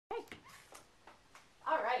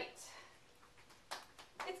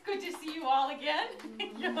you all again.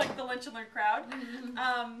 You're like the Lunch and Learn crowd.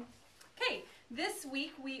 Okay, this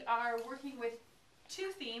week we are working with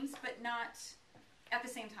two themes, but not at the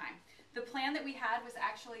same time. The plan that we had was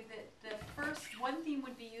actually that the first one theme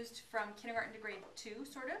would be used from kindergarten to grade 2,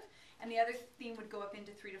 sort of, and the other theme would go up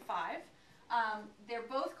into 3 to 5. They're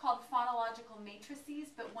both called phonological matrices,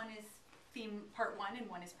 but one is theme part 1 and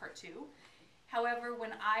one is part 2. However,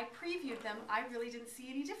 when I previewed them, I really didn't see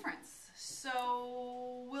any difference.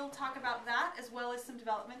 So we'll talk about that as well as some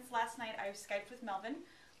developments. Last night I Skyped with Melvin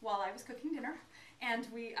while I was cooking dinner, and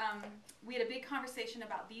we had a big conversation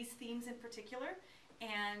about these themes in particular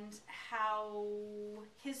and how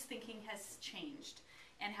his thinking has changed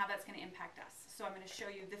and how that's going to impact us. So I'm going to show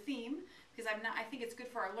you the theme because I think it's good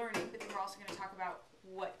for our learning, but then we're also going to talk about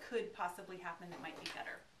what could possibly happen that might be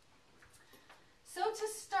better. So to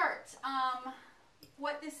start,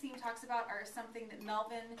 what this theme talks about are something that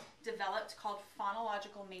Melvin developed called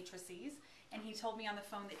phonological matrices, and he told me on the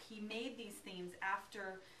phone that he made these themes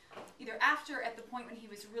either after at the point when he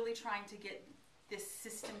was really trying to get this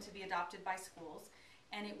system to be adopted by schools,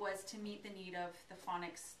 and it was to meet the need of the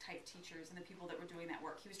phonics type teachers and the people that were doing that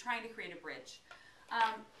work. He was trying to create a bridge.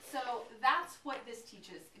 So that's what this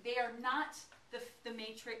teaches. They are not the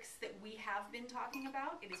matrix that we have been talking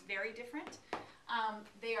about. It is very different.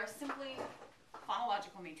 They are simply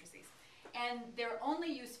phonological matrices. And they're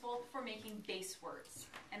only useful for making base words.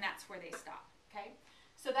 And that's where they stop. Okay?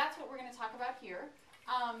 So that's what we're going to talk about here.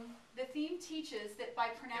 The theme teaches that by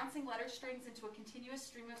pronouncing letter strings into a continuous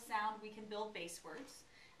stream of sound, we can build base words.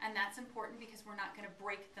 And that's important because we're not going to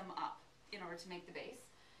break them up in order to make the base.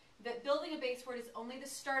 That building a base word is only the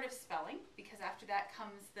start of spelling, because after that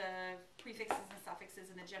comes the prefixes and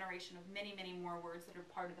suffixes and the generation of many, many more words that are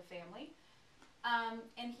part of the family.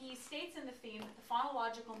 And he states in the theme that the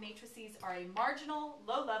phonological matrices are a marginal,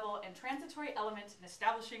 low-level, and transitory element in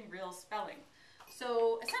establishing real spelling.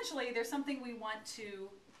 So essentially, they're something we want to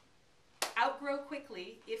outgrow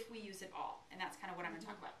quickly if we use it all. And that's kind of what I'm going to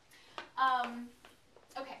talk about.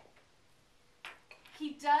 Okay.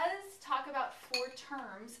 He does talk about 4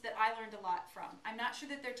 terms that I learned a lot from. I'm not sure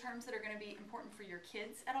that they're terms that are going to be important for your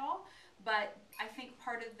kids at all, but I think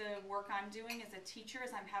part of the work I'm doing as a teacher is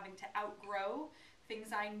I'm having to outgrow things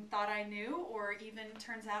I thought I knew, or even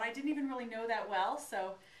turns out I didn't even really know that well,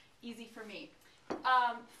 so easy for me.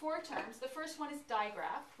 4 terms. The first one is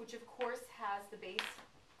digraph, which of course has the base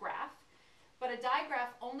graph, but a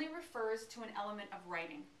digraph only refers to an element of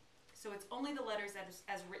writing. So it's only the letters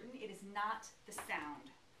as written. It is not the sound.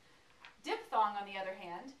 Diphthong, on the other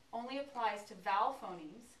hand, only applies to vowel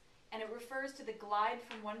phonemes, and it refers to the glide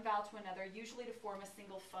from one vowel to another, usually to form a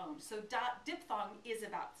single phone. So diphthong is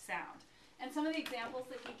about sound. And some of the examples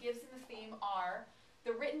that he gives in the theme are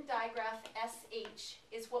the written digraph SH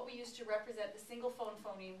is what we use to represent the single phone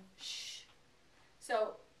phoneme sh.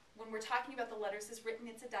 So when we're talking about the letters as written,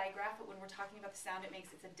 it's a digraph, but when we're talking about the sound, it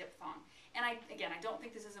makes it a diphthong. And again, I don't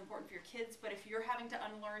think this is important for your kids, but if you're having to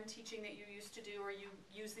unlearn teaching that you used to do, or you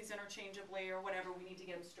use these interchangeably or whatever, we need to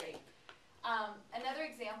get them straight. Another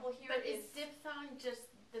example here is diphthong just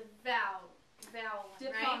the vowel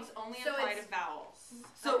one, diphthongs right? only apply to vowels.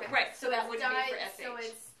 So okay. Right, so that wouldn't be for SH. So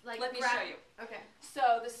it's like let me show you. Okay.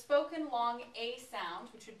 So the spoken long A sound,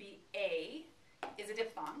 which would be A, is a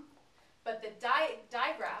diphthong. But the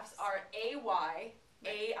digraphs are AY,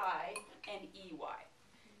 AI, and EY.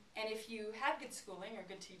 And if you had good schooling or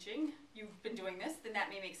good teaching, you've been doing this, then that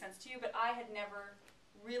may make sense to you. But I had never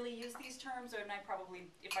really used these terms, and I probably,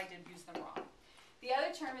 if I did, use them wrong. The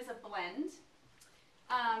other term is a blend.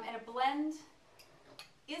 And a blend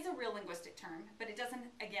is a real linguistic term, but it doesn't,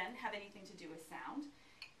 again, have anything to do with sound.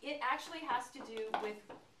 It actually has to do with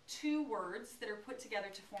 2 words that are put together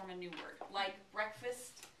to form a new word, like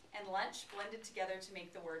breakfast and lunch blended together to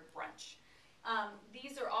make the word brunch.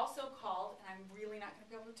 These are also called, and I'm really not going to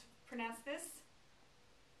be able to pronounce this,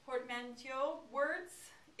 portmanteau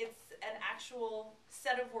words. It's an actual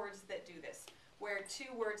set of words that do this, where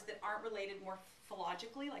 2 words that aren't related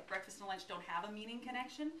morphologically, like breakfast and lunch, don't have a meaning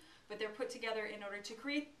connection, but they're put together in order to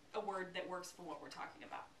create a word that works for what we're talking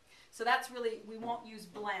about. So that's really, we won't use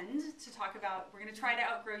blend to talk about, we're going to try to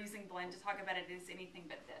outgrow using blend to talk about it as anything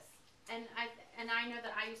but this. And I know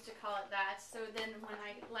that I used to call it that. So then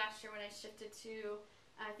last year when I shifted to,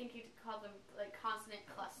 I think you called them like consonant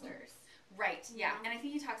clusters. Right. Yeah. And I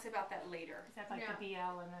think he talks about that later. Is that like the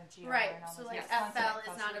BL and the GR? Right. And all So those like things? FL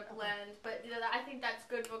is not a blend, but I think that's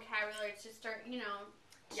good vocabulary to start,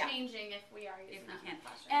 changing if we are using that in the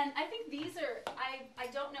classroom. And I think these are, I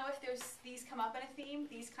don't know if these come up in a theme,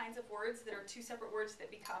 these kinds of words that are 2 separate words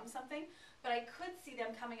that become something, but I could see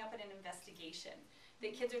them coming up in an investigation.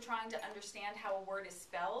 that kids are trying to understand how a word is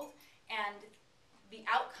spelled, and the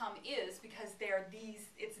outcome is because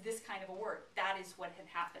it's this kind of a word. That is what had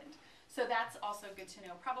happened. So that's also good to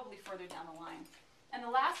know, probably further down the line. And the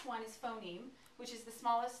last one is phoneme, which is the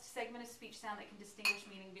smallest segment of speech sound that can distinguish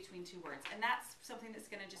meaning between two words. And that's something that's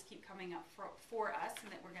going to just keep coming up for us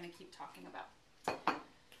and that we're going to keep talking about.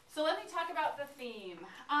 So let me talk about the theme.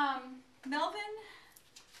 Melvin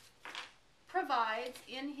provides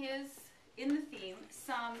in the theme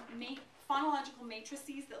some phonological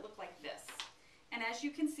matrices that look like this. And as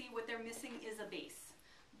you can see, what they're missing is a base,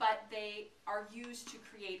 but they are used to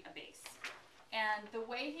create a base. And the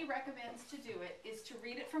way he recommends to do it is to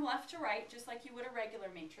read it from left to right, just like you would a regular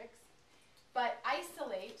matrix, but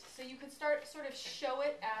isolate, so you could sort of show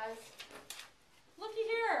it as, looky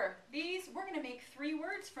here, we're going to make 3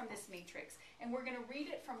 words from this matrix, and we're going to read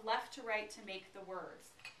it from left to right to make the words.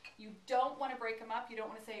 You don't want to break them up. You don't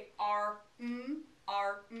want to say R,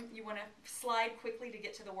 You want to slide quickly to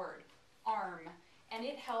get to the word. Arm. And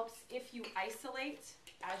it helps if you isolate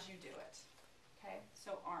as you do it. Okay,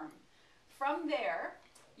 so arm. From there,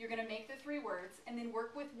 you're going to make the 3 words and then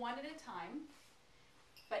work with one at a time.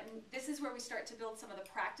 But this is where we start to build some of the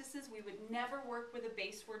practices. We would never work with a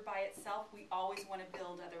base word by itself. We always want to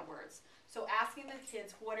build other words. So asking the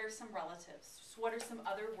kids, what are some relatives? What are some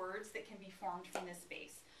other words that can be formed from this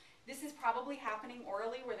base? This is probably happening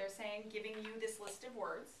orally where they're saying, giving you this list of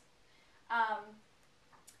words.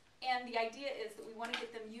 And the idea is that we want to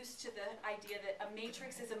get them used to the idea that a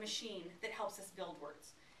matrix is a machine that helps us build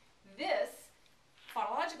words. This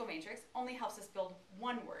phonological matrix only helps us build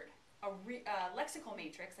one word. A lexical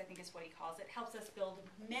matrix, I think is what he calls it, helps us build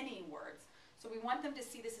many words. So we want them to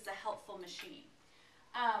see this as a helpful machine.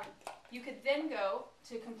 You could then go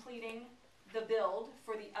to completing the build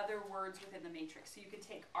for the other words within the matrix. So you could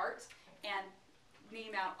take art and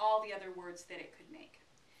name out all the other words that it could make.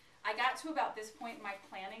 I got to about this point in my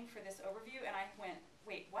planning for this overview and I went,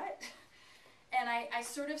 wait, what? And I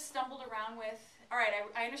sort of stumbled around with, all right,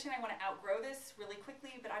 I understand I want to outgrow this really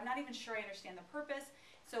quickly, but I'm not even sure I understand the purpose.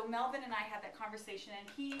 So Melvin and I had that conversation,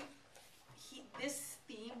 and this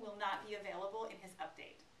theme will not be available in his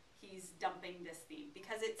update. He's dumping this theme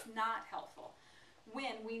because it's not helpful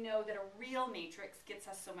when we know that a real matrix gets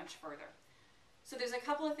us so much further. So there's a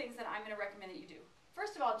couple of things that I'm going to recommend that you do.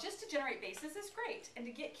 First of all, just to generate bases is great, and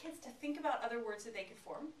to get kids to think about other words that they could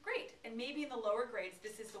form, great. And maybe in the lower grades,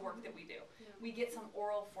 this is the work that we do. Yeah. We get some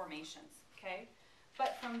oral formations, okay?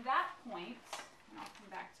 But from that point, and I'll come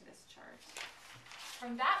back to this chart.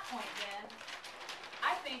 From that point then,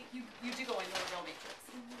 I think you do go into a real matrix.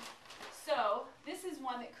 So this is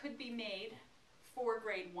one that could be made for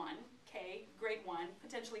grade 1, okay? Grade 1,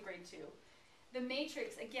 potentially grade 2. The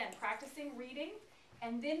matrix, again, practicing reading,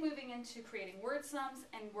 and then moving into creating word sums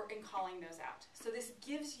and calling those out. So this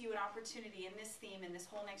gives you an opportunity in this theme and this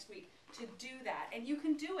whole next week to do that. And you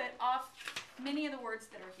can do it off many of the words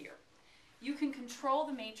that are here. You can control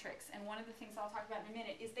the matrix, and one of the things I'll talk about in a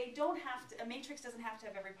minute is a matrix doesn't have to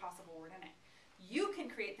have every possible word in it. You can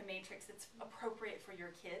create the matrix that's appropriate for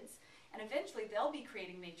your kids, and eventually they'll be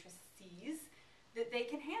creating matrices that they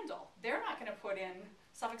can handle. They're not going to put in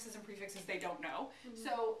suffixes and prefixes they don't know.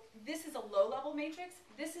 So this is a low-level matrix.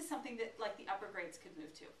 This is something that like the upper grades could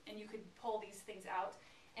move to, and you could pull these things out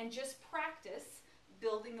and just practice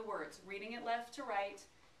building the words, reading it left to right,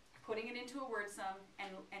 putting it into a word sum,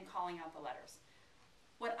 and calling out the letters.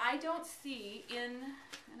 What I don't see in,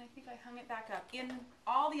 and I think I hung it back up, in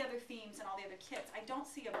all the other themes and all the other kits, I don't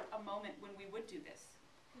see a moment when we would do this.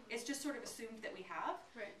 It's just sort of assumed that we have.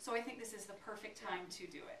 Right. So I think this is the perfect time to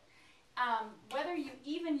do it. Whether you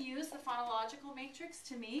even use the phonological matrix,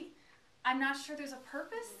 to me, I'm not sure there's a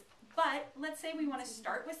purpose, but let's say we want to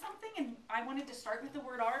start with something, and I wanted to start with the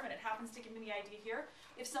word arm, and it happens to give me the idea here.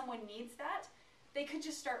 If someone needs that, they could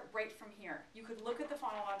just start right from here. You could look at the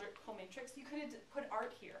phonological matrix. You could put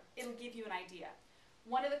art here. It'll give you an idea.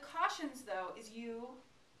 One of the cautions, though, is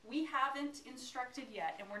we haven't instructed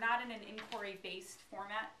yet, and we're not in an inquiry-based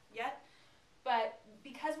format yet, but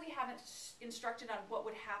because we haven't instructed on what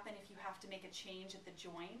would happen if you have to make a change at the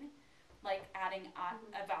join, like adding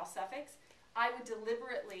a vowel suffix, I would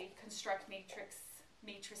deliberately construct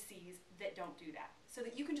matrices that don't do that, so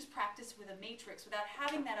that you can just practice with a matrix without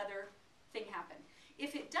having that other thing happen.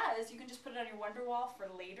 If it does, you can just put it on your wonder wall for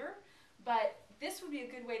later, but this would be a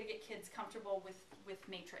good way to get kids comfortable with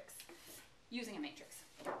matrix, using a matrix.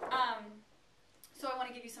 So I want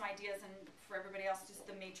to give you some ideas, and for everybody else, just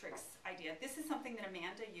the matrix idea. This is something that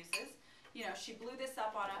Amanda uses. You know, she blew this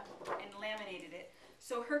up and laminated it,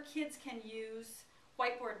 so her kids can use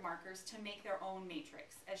whiteboard markers to make their own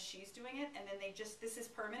matrix as she's doing it, and then this is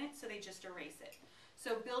permanent, so they just erase it.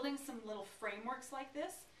 So building some little frameworks like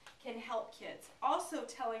this can help kids. Also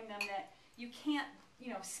telling them that you can't,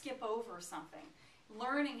 skip over something.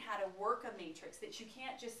 Learning how to work a matrix, that you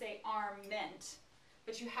can't just say armament,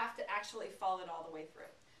 but you have to actually follow it all the way through.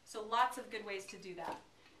 So lots of good ways to do that.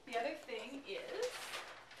 The other thing is,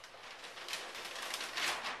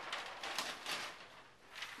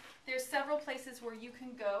 there's several places where you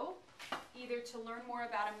can go, either to learn more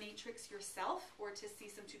about a matrix yourself, or to see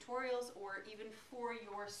some tutorials, or even for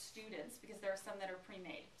your students, because there are some that are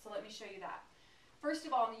pre-made. So let me show you that. First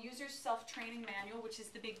of all, in the User's Self-Training Manual, which is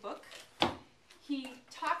the big book, he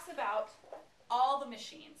talks about all the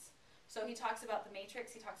machines. So he talks about the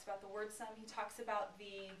matrix, he talks about the word sum, he talks about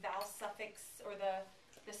the vowel suffix, or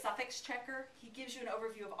the suffix checker. He gives you an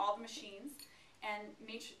overview of all the machines. And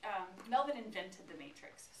Melvin invented the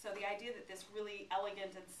matrix. So the idea that this really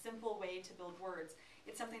elegant and simple way to build words,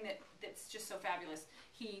 it's something that's just so fabulous.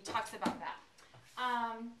 He talks about that.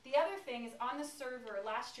 The other thing is, on the server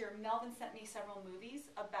last year, Melvin sent me several movies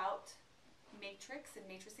about matrix and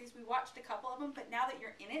matrices. We watched a couple of them, but now that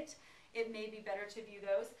you're in it, it may be better to view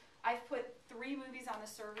those. I've put 3 movies on the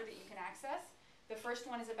server that you can access. The first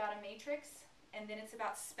one is about a matrix, and then it's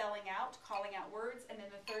about spelling out, calling out words, and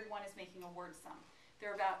then the third one is making a word sum.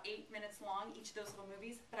 They're about 8 minutes long, each of those little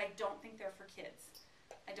movies, but I don't think they're for kids.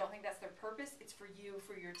 I don't think that's their purpose. It's for you,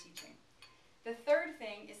 for your teaching. The third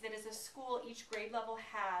thing is that as a school, each grade level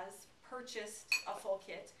has purchased a full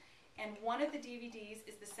kit, and one of the DVDs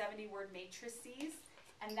is the 70-word matrices,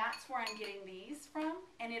 and that's where I'm getting these from,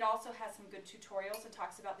 and it also has some good tutorials and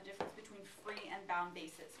talks about the difference between free and bound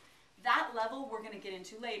bases. That level we're going to get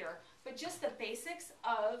into later, but just the basics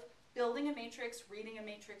of building a matrix, reading a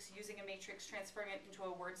matrix, using a matrix, transferring it into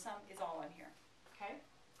a word sum is all on here. Okay?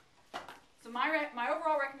 So my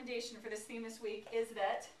overall recommendation for this theme this week is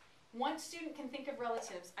that once student can think of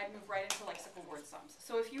relatives, I'd move right into lexical word sums.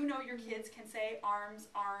 So if you know your kids can say arms,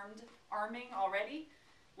 armed, arming already,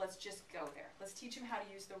 let's just go there. Let's teach them how to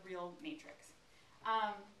use the real matrix.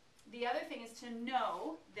 The other thing is to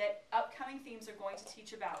know that upcoming themes are going to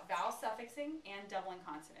teach about vowel suffixing and doubling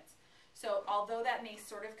consonants. So although that may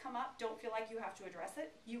sort of come up, don't feel like you have to address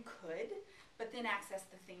it. You could, but then access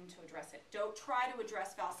the theme to address it. Don't try to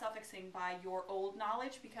address vowel suffixing by your old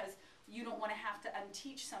knowledge, because you don't want to have to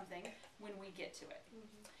unteach something when we get to it.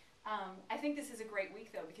 I think this is a great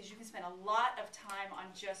week, though, because you can spend a lot of time on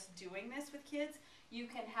just doing this with kids. You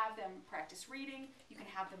can have them practice reading. You can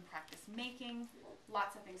have them practice making.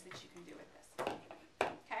 Lots of things that you can do with this.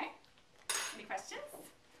 Okay? Any questions?